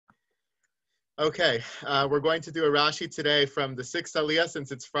Okay, we're going to do a Rashi today from the 6th Aliyah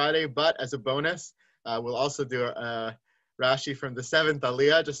since it's Friday, but as a bonus, we'll also do a Rashi from the 7th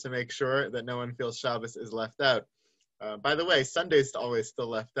Aliyah just to make sure that no one feels Shabbos is left out. By the way, Sunday's always still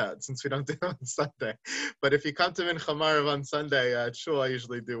left out since we don't do it on Sunday. But if you come to Mincha Marav on Sunday, at Shul I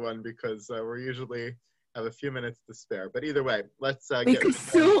usually do one because we usually have a few minutes to spare. But either way, let's We could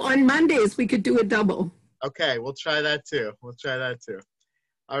still, on Mondays, we could do a double. Okay, we'll try that too.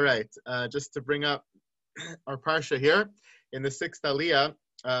 All right, just to bring up our parsha here in the 6th Aliyah,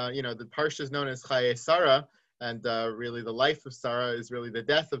 the parsha is known as Hayei Sara, and really the life of Sara is really the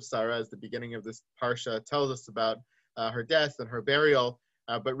death of Sara, as the beginning of this parsha tells us about her death and her burial.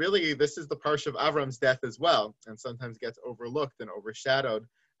 But really, this is the parsha of Avram's death as well, and sometimes gets overlooked and overshadowed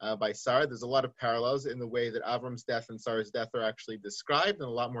by Sara. There's a lot of parallels in the way that Avram's death and Sarah's death are actually described, and a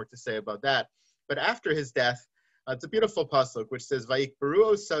lot more to say about that. But after his death, it's a beautiful pasuk which says,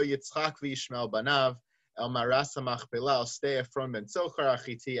 "Vayikberu so Yitzchak v'Yishmael banav el maras hamachpelah al stei Ephron ben Tzochar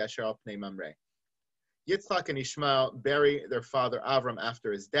achiti asher al pnei mamre." Yitzchak and Ishmael bury their father Avram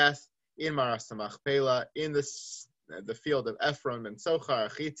after his death in maras hamachpelah in the field of Ephron ben Tzochar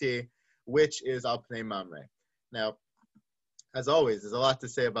achiti, which is al pnei mamre. Now, as always, there's a lot to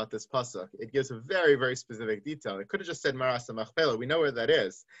say about this pasuk. It gives a very, very specific detail. It could have just said Maras HaMachpelah. We know where that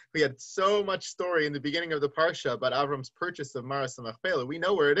is. We had so much story in the beginning of the parsha about Avram's purchase of Maras HaMachpelah. We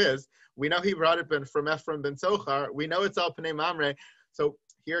know where it is. We know he brought it from Ephron ben Tzochar. We know it's Al Pnei Mamre. So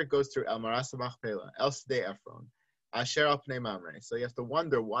here it goes through El Maras HaMachpelah, El Sdei Ephron, Asher Al Pnei Mamre. So you have to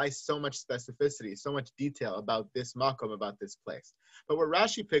wonder why so much specificity, so much detail about this makom, about this place. But what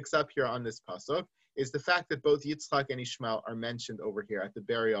Rashi picks up here on this pasuk is the fact that both Yitzchak and Ishmael are mentioned over here at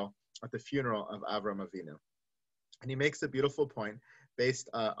the funeral of Avram Avinu. And he makes a beautiful point based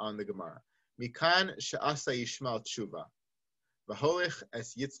on the Gemara. Mikan she'asa Yishmael tshuva, v'holich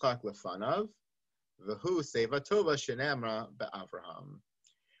es Yitzchak lefanav, v'hu seva tova she'ne'amra be'Avraham.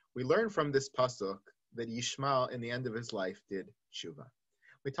 We learn from this pasuk that Yishmael, in the end of his life, did tshuva.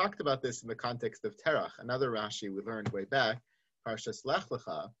 We talked about this in the context of Terach, another Rashi we learned way back, Parshas Lech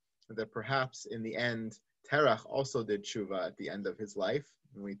Lecha, that perhaps in the end, Terach also did tshuva at the end of his life,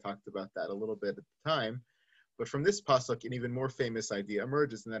 and we talked about that a little bit at the time. But from this pasuk, an even more famous idea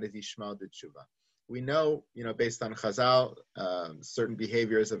emerges, and that is Ishmael did tshuva. We know, based on Chazal, certain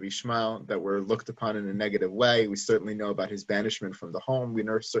behaviors of Ishmael that were looked upon in a negative way. We certainly know about his banishment from the home. We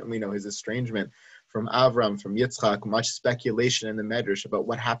certainly know his estrangement from Avram, from Yitzchak. Much speculation in the Medrash about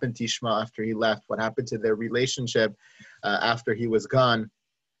what happened to Ishmael after he left, what happened to their relationship after he was gone.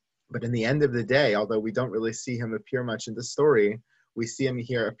 But in the end of the day, although we don't really see him appear much in the story, we see him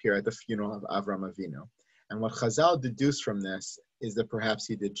here appear at the funeral of Avram Avinu. And what Chazal deduce from this is that perhaps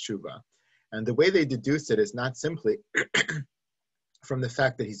he did tshuva. And the way they deduce it is not simply from the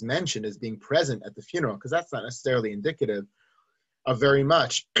fact that he's mentioned as being present at the funeral, because that's not necessarily indicative of very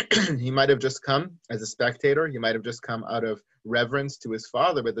much. He might have just come as a spectator. He might have just come out of reverence to his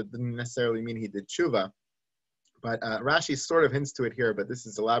father, but that didn't necessarily mean he did tshuva. But Rashi sort of hints to it here, but this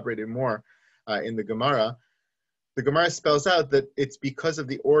is elaborated more in the Gemara. The Gemara spells out that it's because of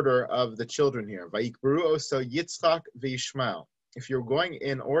the order of the children here. Vayikberu oso Yitzchak v'Yishmael. If you're going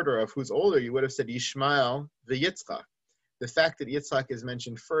in order of who's older, you would have said Yishmael v'Yitzchak. The fact that Yitzchak is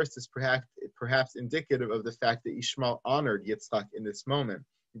mentioned first is perhaps indicative of the fact that Ishmael honored Yitzchak in this moment,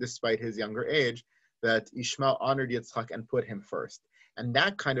 despite his younger age, that Ishmael honored Yitzchak and put him first. And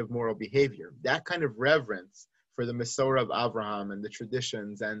that kind of moral behavior, that kind of reverence for the Mesorah of Avraham and the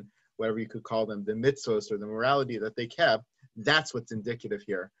traditions and whatever you could call them, the mitzvos or the morality that they kept, that's what's indicative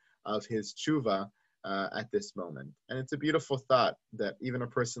here of his tshuva at this moment. And it's a beautiful thought that even a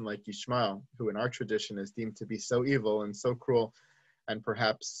person like Yishmael, who in our tradition is deemed to be so evil and so cruel and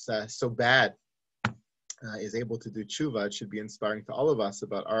perhaps so bad, is able to do tshuva. It should be inspiring to all of us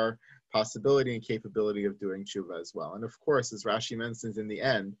about our possibility and capability of doing tshuva as well. And of course, as Rashi mentions in the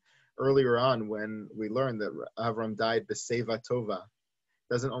end, earlier on when we learned that Avram died b'seva tova,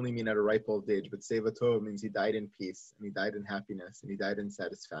 doesn't only mean at a ripe old age, but seva tova means he died in peace, and he died in happiness, and he died in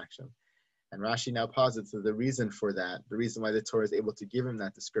satisfaction. And Rashi now posits that the reason for that, the reason why the Torah is able to give him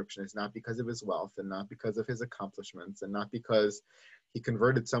that description is not because of his wealth, and not because of his accomplishments, and not because he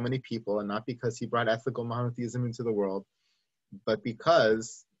converted so many people, and not because he brought ethical monotheism into the world, but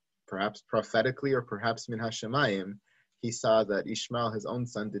because, perhaps prophetically or perhaps min hashemayim, he saw that Ishmael, his own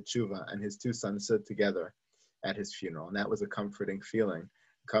son, did tshuva, and his two sons stood together at his funeral. And that was a comforting feeling,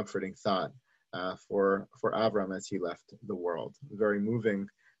 comforting thought for Avram as he left the world. Very moving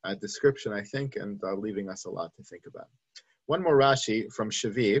description, I think, and leaving us a lot to think about. One more Rashi from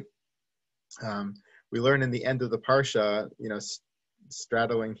Shavi. We learn in the end of the Parsha,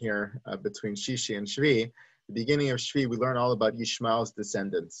 straddling here between Shishi and Shvi. The beginning of Shvi, we learn all about Yishmael's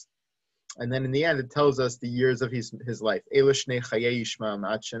descendants. And then in the end, it tells us the years of his life.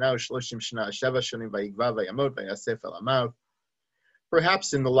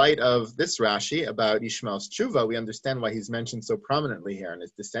 Perhaps in the light of this Rashi about Ishmael's tshuva, we understand why he's mentioned so prominently here, and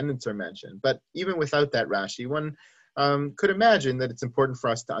his descendants are mentioned. But even without that Rashi, one could imagine that it's important for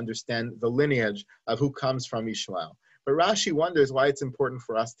us to understand the lineage of who comes from Ishmael. But Rashi wonders why it's important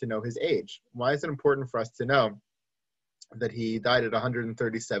for us to know his age. Why is it important for us to know that he died at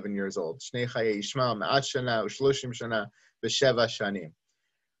 137 years old? Shnei Hayei Ishmael me'at shana u'shloshim shana v'sheva shanim.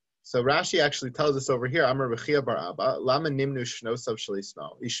 So Rashi actually tells us over here, Amar Rechia bar Abba, Lama nimnu shnosav shel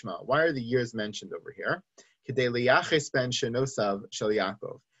Ishmael. Why are the years mentioned over here? Kedei liyaches ben shnosav shel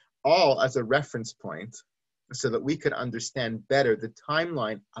Yaakov. All as a reference point, so that we could understand better the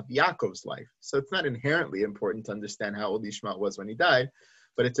timeline of Yaakov's life. So it's not inherently important to understand how old Ishmael was when he died,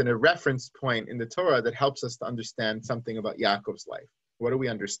 but it's in a reference point in the Torah that helps us to understand something about Yaakov's life. What do we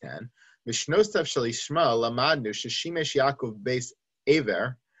understand? Mishnosav shel Ishmael lamadnu sheshimesh Yaakov beis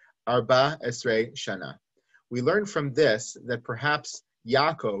Ever Arba Esrei Shana. We learn from this that perhaps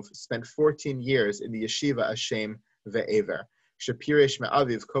Yaakov spent 14 years in the yeshiva Hashem ve'ever. Shapirish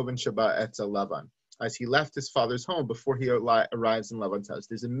me'aviv koven shaba etzel Lavan. As he left his father's home before he arrives in Lavan's house.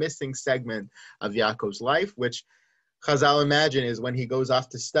 There's a missing segment of Yaakov's life, which Chazal imagine is when he goes off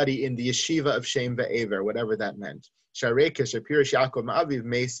to study in the yeshiva of Shem ve'ever, whatever that meant. Shareka Shapirish Yaakov me'aviv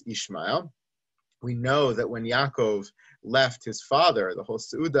meis Ishmael. We know that when Yaakov left his father, the whole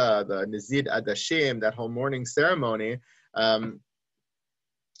Su'uda, the Nizid Adashim, that whole mourning ceremony,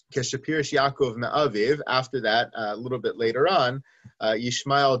 Keshapirish Yaakov Me'aviv, after that, a little bit later on,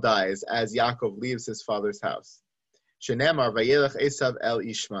 Yishmael dies as Yaakov leaves his father's house. Shenemar Vayelech Esav El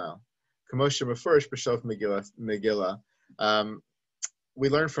Yishmael. Kamosha Mefurish B'Shof Megillah. We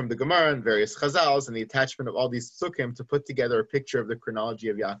learn from the Gemara and various Chazals and the attachment of all these psukim to put together a picture of the chronology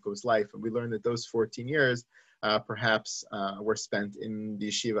of Yaakov's life. And we learn that those 14 years perhaps were spent in the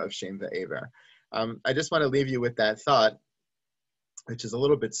yeshiva of Shem ve'ever. I just want to leave you with that thought, which is a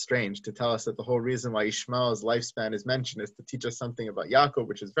little bit strange, to tell us that the whole reason why Ishmael's lifespan is mentioned is to teach us something about Yaakov,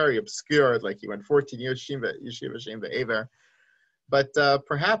 which is very obscure, like he went 14 years yeshiva Shem ve'ever. But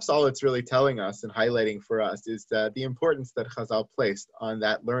perhaps all it's really telling us and highlighting for us is the importance that Chazal placed on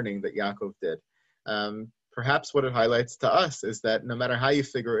that learning that Yaakov did. Perhaps what it highlights to us is that no matter how you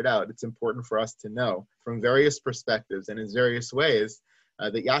figure it out, it's important for us to know from various perspectives and in various ways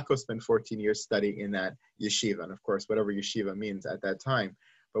that Yaakov spent 14 years studying in that yeshiva, and of course, whatever yeshiva means at that time.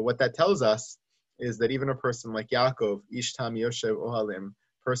 But what that tells us is that even a person like Yaakov, Ish Tam Yoshev Ohalim,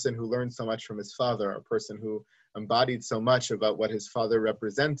 person who learned so much from his father, a person who embodied so much about what his father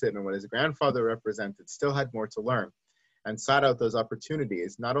represented and what his grandfather represented, still had more to learn and sought out those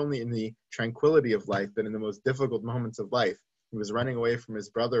opportunities, not only in the tranquility of life, but in the most difficult moments of life. He was running away from his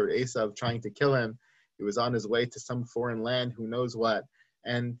brother Esav, trying to kill him. He was on his way to some foreign land, who knows what,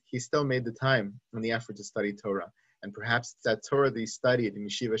 and he still made the time and the effort to study Torah. And perhaps it's that Torah that he studied in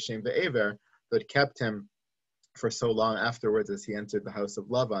Yeshiva Shem ve'ever that kept him for so long afterwards as he entered the house of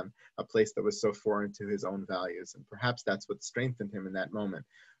Lavan, a place that was so foreign to his own values. And perhaps that's what strengthened him in that moment.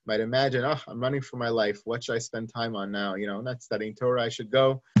 You might imagine, I'm running for my life. What should I spend time on now? I'm not studying Torah. I should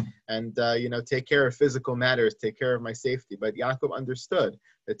go and, take care of physical matters, take care of my safety. But Yaakov understood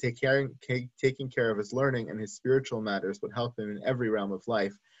that taking care of his learning and his spiritual matters would help him in every realm of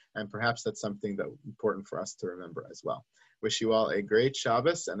life. And perhaps that's something that's important for us to remember as well. Wish you all a great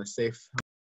Shabbos and a safe